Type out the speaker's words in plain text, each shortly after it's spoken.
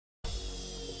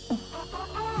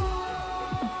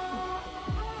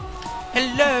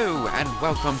Hello, and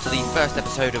welcome to the first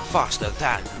episode of Faster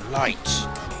Than Light,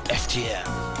 FTM.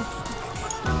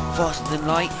 Faster Than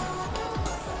Light,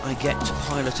 I get to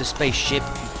pilot a spaceship,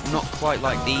 not quite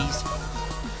like these,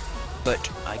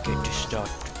 but I get to start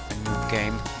a new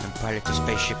game and pilot a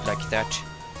spaceship like that,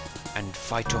 and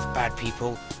fight off bad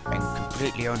people, and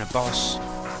completely own a boss,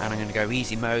 and I'm going to go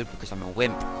easy mode because I'm a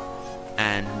wimp,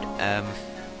 and,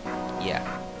 yeah,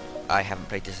 I haven't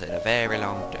played this in a very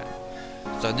long time.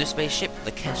 So in this spaceship,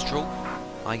 the Kestrel,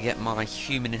 I get my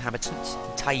human inhabitants,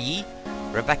 Tai,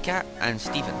 Rebecca, and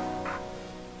Stephen.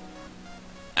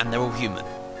 And they're all human.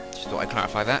 Just thought I'd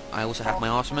clarify that. I also have my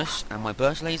Artemis and my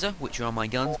burst laser, which are my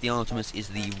guns. The Artemis is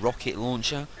the rocket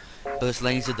launcher, burst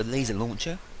laser the laser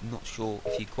launcher. I'm not sure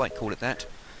if you'd quite call it that.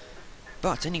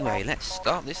 But anyway, let's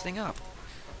start this thing up.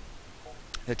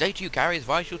 The data you carry is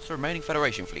vital to the remaining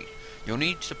Federation fleet. You'll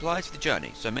need supplies for the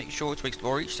journey, so make sure to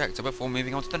explore each sector before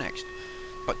moving on to the next.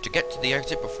 But to get to the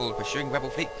exit before the pursuing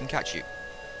rebel fleet can catch you,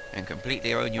 and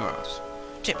completely own your ass.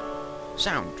 Tip: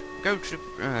 sound. Go to.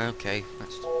 Okay,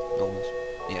 that's normal.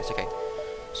 Yes, okay.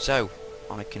 So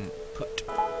I can put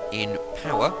in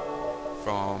power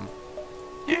from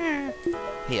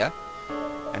here,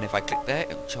 and if I click there,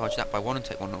 it will charge that by 1 and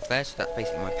take 1 off there. So that's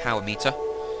basically my power meter.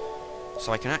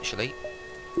 So I can actually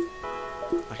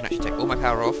take all my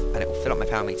power off, and it will fill up my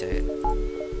power meter here.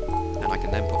 And I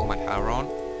can then put all my power on,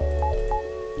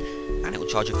 and it will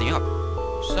charge everything up.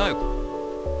 So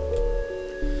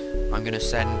I'm going to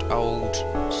send old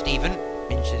Stephen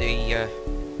into the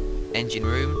engine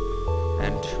room,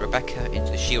 and Rebecca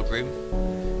into the shield room,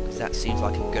 because that seems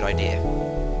like a good idea.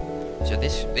 So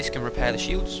this can repair the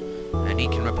shields, and he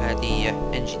can repair the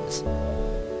engines.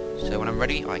 So when I'm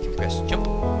ready, I can press jump.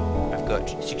 I've got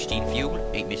 16 fuel,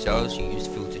 8 missiles. You use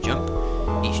fuel to jump.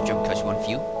 Each jump costs 1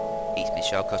 fuel. Each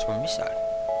missile costs 1 missile.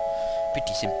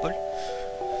 Pretty simple.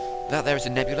 That there is a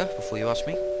nebula, before you ask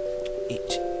me.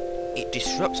 It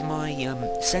disrupts my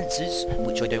sensors,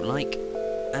 which I don't like,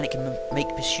 and it can make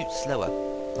pursuit slower,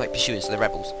 like pursuers, the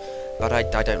rebels. But I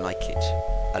don't like it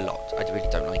a lot. I really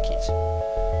don't like it.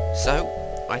 So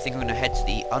I think I'm going to head to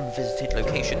the unvisited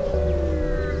location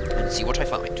and see what I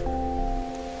find.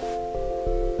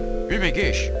 Oh my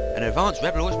gosh, an advanced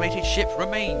rebel automated ship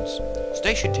remains.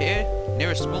 Stationed here,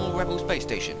 near a small rebel space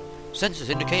station. Sensors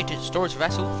indicate it's a storage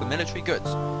vessel for military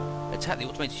goods. Attack the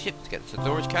automated ship to get the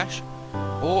storage cache,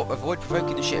 or avoid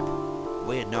provoking the ship.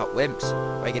 We're not wimps.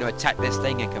 We're going to attack this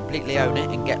thing and completely own it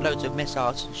and get loads of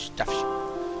missiles and stuff.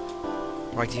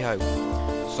 Righty-ho.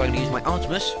 So I'm going to use my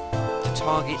Artemis to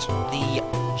target the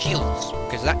shields,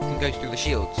 because that can go through the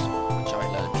shields, which I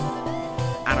learned.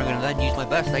 And I'm going to then use my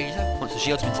burst laser, once the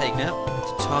shield's been taken out,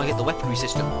 to target the weaponry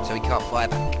system, so he can't fire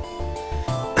back.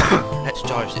 Let's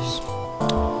charge this.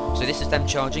 So this is them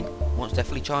charging. Once they're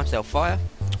fully charged, they'll fire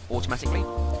automatically. You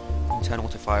can turn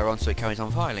auto fire on so it carries on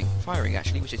firing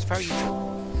actually, which is very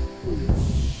useful.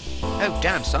 Oh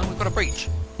damn son, we've got a breach.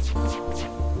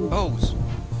 Balls,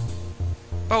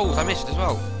 I missed as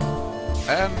well.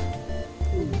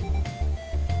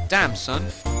 Damn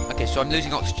son. Okay, so I'm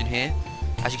losing oxygen here.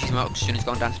 As you can see, my oxygen has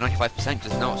gone down to 95% because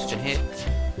there's no oxygen here.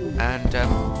 And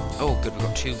oh good, we've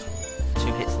got two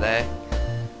hits there.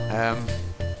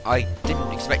 I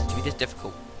didn't expect it to be this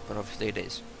difficult, but obviously it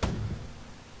is.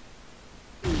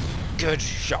 Good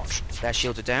shot. Their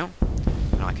shields are down,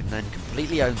 and I can then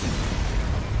completely own them.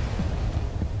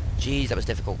 Jeez, that was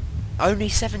difficult. Only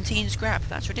 17 scrap.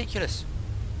 That's ridiculous.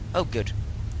 Oh, good.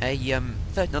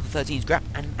 Another 13 scrap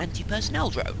and an anti-personnel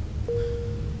drone.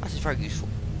 That is very useful.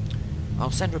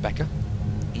 I'll send Rebecca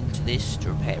into this to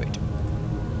repair it.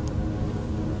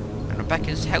 And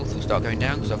Rebecca's health will start going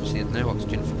down because obviously there's no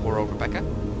oxygen for poor old Rebecca.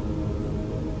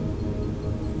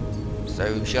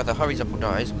 So she either hurries up or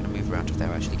dies. I'm going to move around to there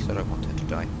actually because I don't want her to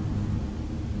die.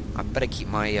 I better keep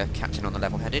my captain on the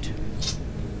level-headed.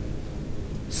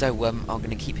 So I'm going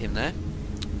to keep him there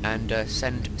and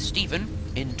send Stephen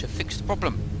in to fix the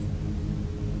problem.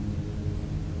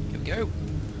 Here we go.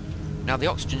 Now the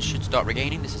oxygen should start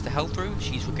regaining. This is the health room.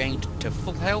 She's regained to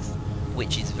full health,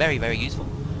 which is very, very useful.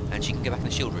 And she can go back in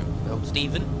the shield room. Old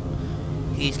Stephen,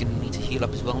 he's going to need to heal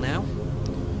up as well now.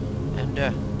 And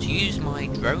to use my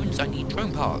drones, I need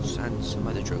drone parts and some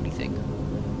other droney thing.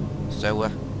 So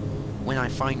when I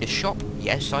find a shop,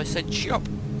 yes, I said shop,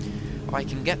 I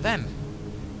can get them.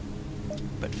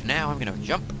 But for now, I'm going to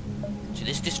jump to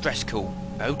this distress call.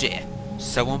 Oh dear,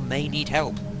 someone may need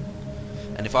help.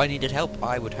 And if I needed help,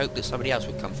 I would hope that somebody else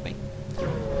would come for me.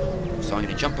 So I'm going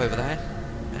to jump over there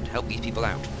and help these people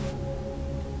out.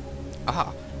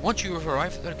 Aha! Once you have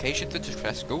arrived at the location for the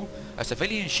distress call, a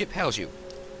civilian ship hails you.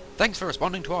 Thanks for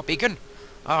responding to our beacon.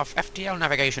 Our FTL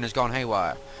navigation has gone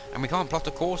haywire, and we can't plot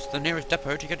a course to the nearest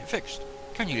depot to get it fixed.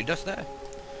 Can you lead us there?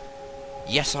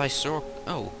 Yes, I saw...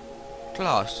 Oh.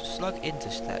 Class, slug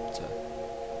interceptor.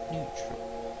 Neutral.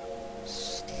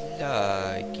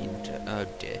 Slug inter... Oh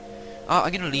dear.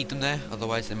 I'm gonna lead them there,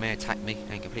 otherwise they may attack me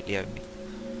and completely own me.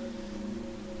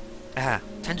 10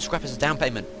 scrap as a down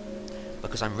payment,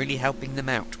 because I'm really helping them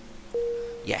out.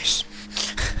 Yes.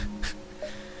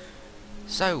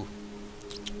 So,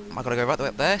 I gotta go right the way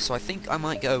up there, so I think I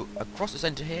might go across the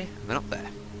centre here, and then up there.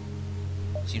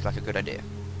 Seems like a good idea.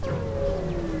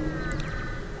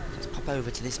 Let's pop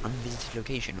over to this unvisited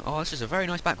location. Oh, this is a very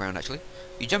nice background, actually.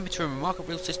 You jump into a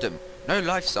remarkable system. No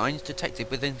life signs detected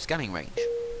within scanning range.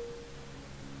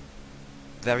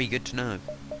 Very good to know.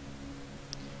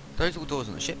 Close all doors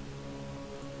on the ship.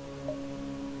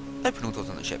 Open all doors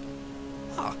on the ship.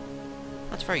 Ah,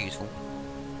 that's very useful.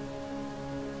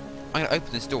 I'm going to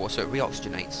open this door so it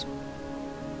re-oxygenates.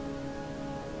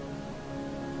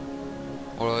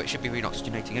 Although it should be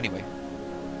re-oxygenating anyway.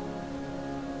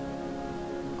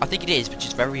 I think it is, but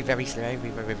just very, very slowly,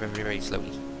 very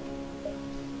slowly.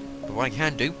 But what I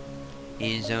can do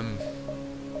is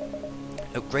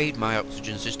upgrade my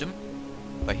oxygen system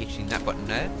by hitting that button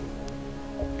there,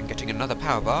 and getting another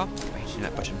power bar by hitting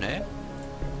that button there,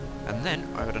 and then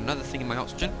I've got another thing in my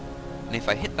oxygen, and if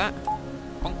I hit that,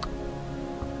 bonk,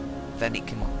 then it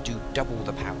can do double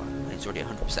the power, and it's already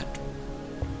 100%.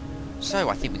 So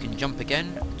I think we can jump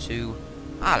again to...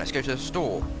 let's go to the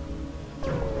store.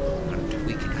 And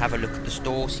we can have a look at the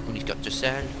store, see what he's got to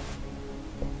sell.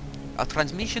 A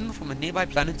transmission from a nearby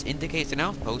planet indicates an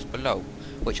outpost below,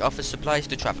 which offers supplies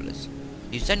to travellers.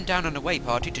 You send down an away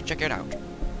party to check it out.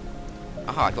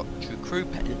 Aha, I got crew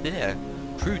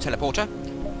teleporter,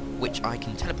 which I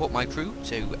can teleport my crew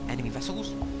to enemy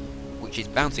vessels, which is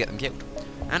bound to get them killed.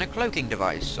 And a cloaking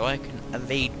device, so I can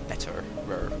evade better.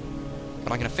 But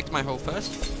I'm going to fix my hull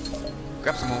first,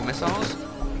 grab some more missiles,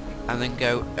 and then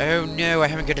go, oh no, I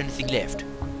haven't got anything left.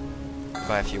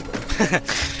 Buy a few.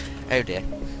 Oh dear.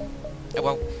 Oh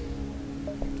well.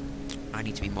 I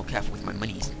need to be more careful with my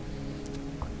monies.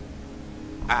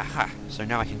 Aha, so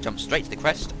now I can jump straight to the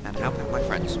crest and help out my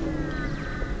friends.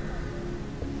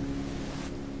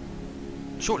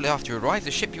 Shortly after you arrive,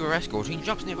 the ship you are escorting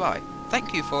jumps nearby.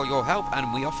 Thank you for your help,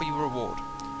 and we offer you a reward.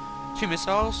 2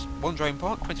 missiles, 1 drone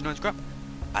part, 29 scrap,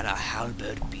 and a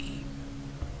Halberd beam.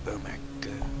 Oh my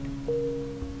god.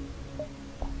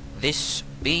 This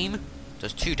beam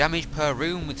does 2 damage per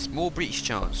room with small breach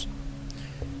chance.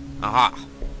 Aha.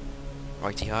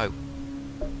 Righty-ho.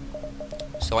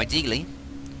 So ideally,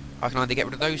 I can either get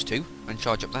rid of those 2 and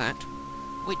charge up that,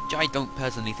 which I don't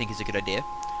personally think is a good idea,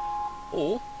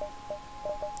 or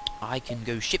I can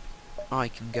go ship, I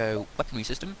can go weaponry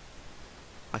system,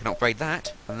 I can upgrade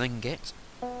that, and then get,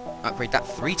 upgrade that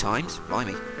 3 times,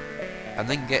 blimey, and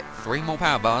then get 3 more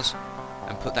power bars,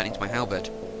 and put that into my halberd.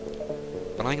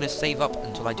 But I'm going to save up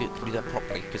until I can do that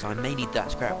properly, because I may need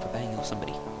that scrap for paying off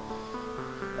somebody.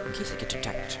 In case they get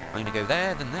attacked. I'm going to go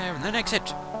there, and then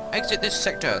exit! Exit this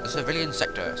sector, the civilian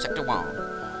sector, Sector 1.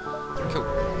 Cool.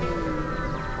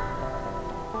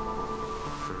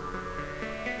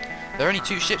 There are only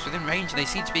 2 ships within range and they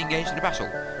seem to be engaged in a battle.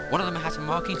 One of them has some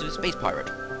markings of a space pirate.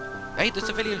 Aid the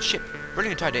civilian ship.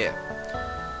 Brilliant idea.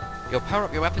 You'll power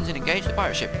up your weapons and engage the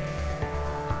pirate ship.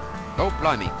 Oh,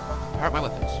 blimey. Power up my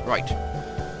weapons. Right.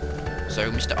 So,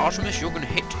 Mr. Artemis, you're going to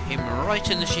hit him right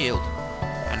in the shield.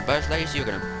 And Burst Laser, you're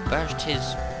going to burst his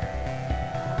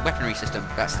weaponry system.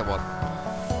 That's the one.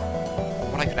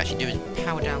 What I could actually do is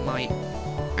power down my...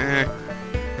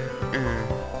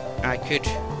 I'm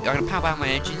going to power down my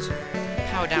engines,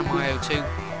 power down my O2,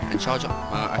 and charge up...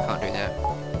 I can't do that.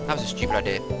 That was a stupid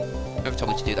idea. Whoever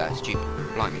told me to do that is stupid.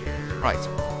 Blimey. Right.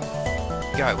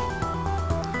 Go.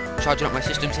 Charging up my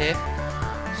systems here. So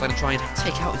I'm going to try and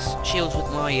take out his shields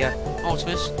with my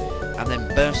Artemis, and then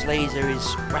Burst Laser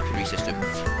his weaponry system.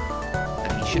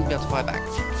 And he shouldn't be able to fire back.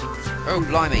 Oh,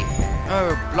 blimey.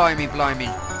 Oh, blimey.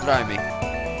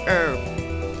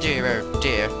 Oh,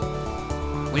 dear.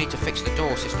 We need to fix the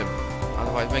door system.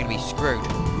 Otherwise we're going to be screwed.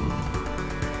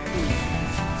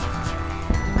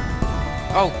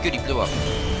 Oh, good, he blew up.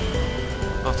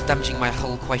 After damaging my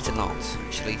hull quite a lot,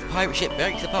 actually. The pirate ship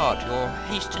breaks apart. You're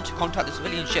hastened to contact the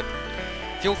civilian ship.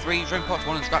 Fuel 3, drone part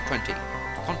 1 and scrap 20.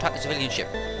 Contact the civilian ship.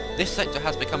 This sector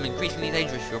has become increasingly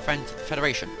dangerous for your friends at the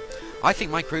Federation. I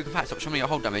think my crew can patch up some of your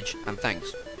hull damage, and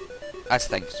thanks. As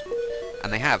thanks.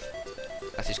 And they have.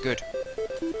 That is good.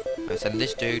 I send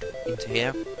this dude into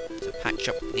here to patch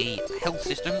up the health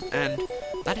system, and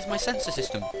that is my sensor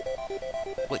system,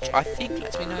 which I think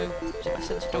lets me know, is it my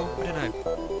sensor door? I don't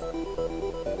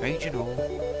know. Regional.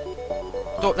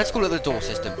 let's call it the door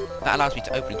system. That allows me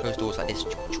to open and close doors like this.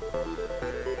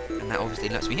 And that obviously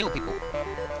lets me heal people.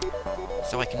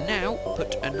 So I can now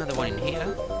put another one in here.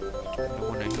 Another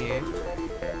one in here.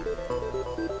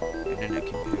 And then I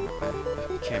can put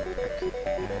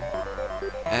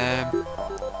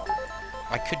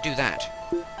I could do that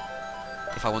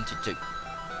if I wanted to.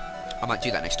 I might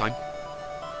do that next time.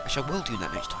 Actually, I will do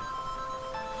that next time.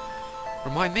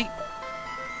 Remind me.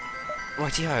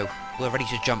 Righty-ho, we're ready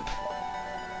to jump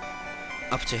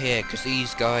up to here, because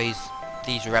these guys,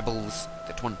 these rebels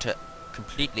that want to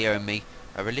completely own me,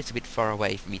 are a little bit far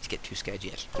away for me to get too scared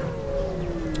yet.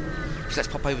 So let's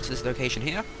pop over to this location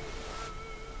here.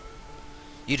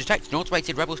 You detect an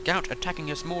automated rebel scout attacking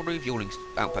a small refueling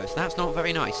outpost. That's not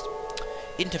very nice.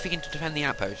 Intervene to defend the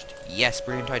outpost. Yes,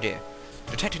 brilliant idea.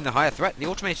 Detecting the higher threat, the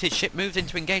automated ship moves in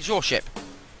to engage your ship.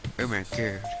 Oh my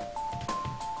god.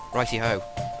 Righty-ho,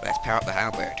 let's power up the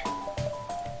Halberd.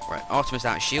 Right, Artemis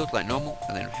out shield like normal,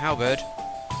 and then Halberd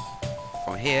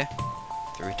from here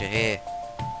through to here.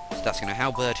 So that's going to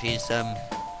Halberd his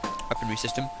weaponry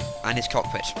system and his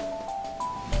cockpit.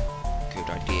 Good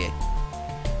idea.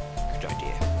 Good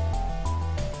idea.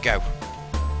 Go.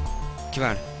 Come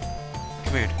on.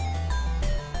 Come in.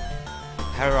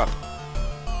 Power up.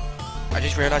 I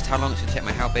just realised how long it's going to take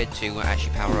my Halberd to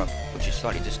actually power up, which is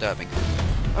slightly disturbing.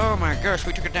 Oh my gosh,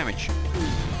 we took a damage.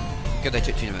 Good, they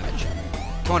took 2 damage.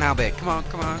 Come on, Halberd. Come on,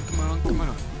 come on, come on, come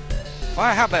on.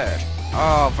 Fire Halberd!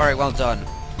 Oh, very well done.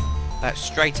 That's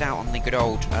straight out on the good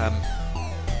old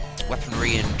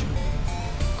weaponry and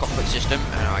cockpit system,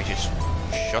 and I just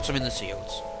shot him in the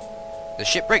seals. The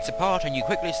ship breaks apart and you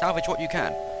quickly salvage what you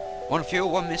can. 1 fuel,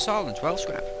 1 missile, and 12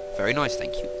 scrap. Very nice,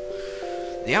 thank you.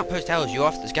 The outpost tells you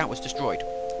after the scout was destroyed.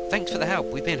 Thanks for the help.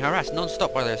 We've been harassed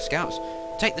non-stop by those scouts.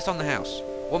 Take this on the house.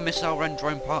 1 missile, 1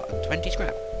 drone part, and 20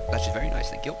 scrap. That's just very nice,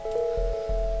 thank you.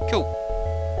 Cool.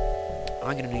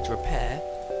 I'm going to need to repair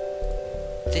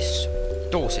this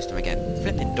door system again.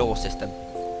 Flipping door system.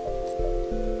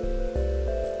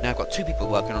 Now I've got 2 people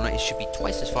working on it. It should be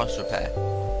twice as fast to repair.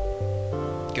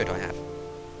 Good, I have.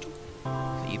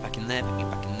 Put you back in there, put you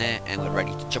back in there, and we're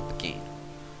ready to jump again.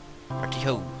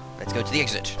 Righty-ho. Let's go to the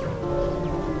exit.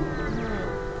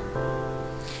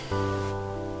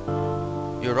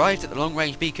 You arrived at the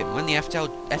long-range beacon. When the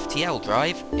FTL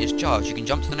drive is charged, you can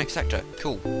jump to the next sector.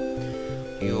 Cool.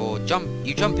 You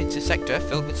jump into a sector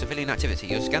filled with civilian activity.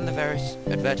 You scan the various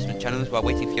advertisement channels while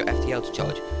waiting for your FTL to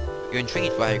charge. You're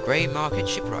intrigued by a grey market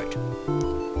shipwright.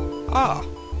 Ah!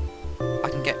 I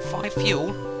can get 5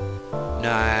 fuel? No,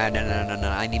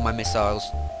 I need my missiles.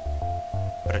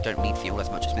 But I don't need fuel as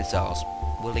much as missiles.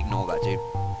 We'll ignore that, dude.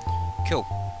 Cool.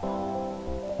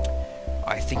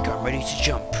 I think I'm ready to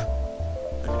jump.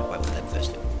 I'm gonna wait with them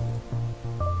first.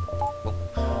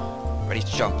 Oh. Ready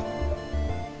to jump.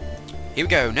 Here we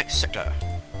go, next sector.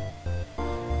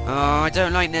 Oh, I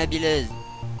don't like nebulas.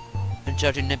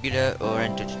 Uncharted Nebula or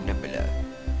Uncharted Nebula.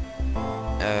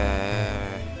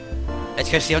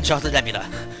 Let's go see Uncharted Nebula.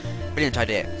 Brilliant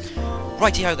idea.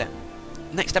 Righty-ho then.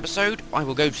 Next episode, I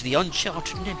will go to the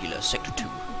Uncharted Nebula Sector 2.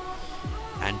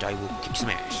 And I will kick some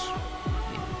ass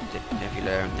in the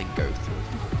nebula and then go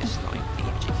through this line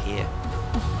here.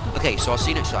 Okay, so I'll see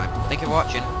you next time. Thank you for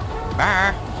watching.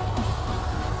 Bye!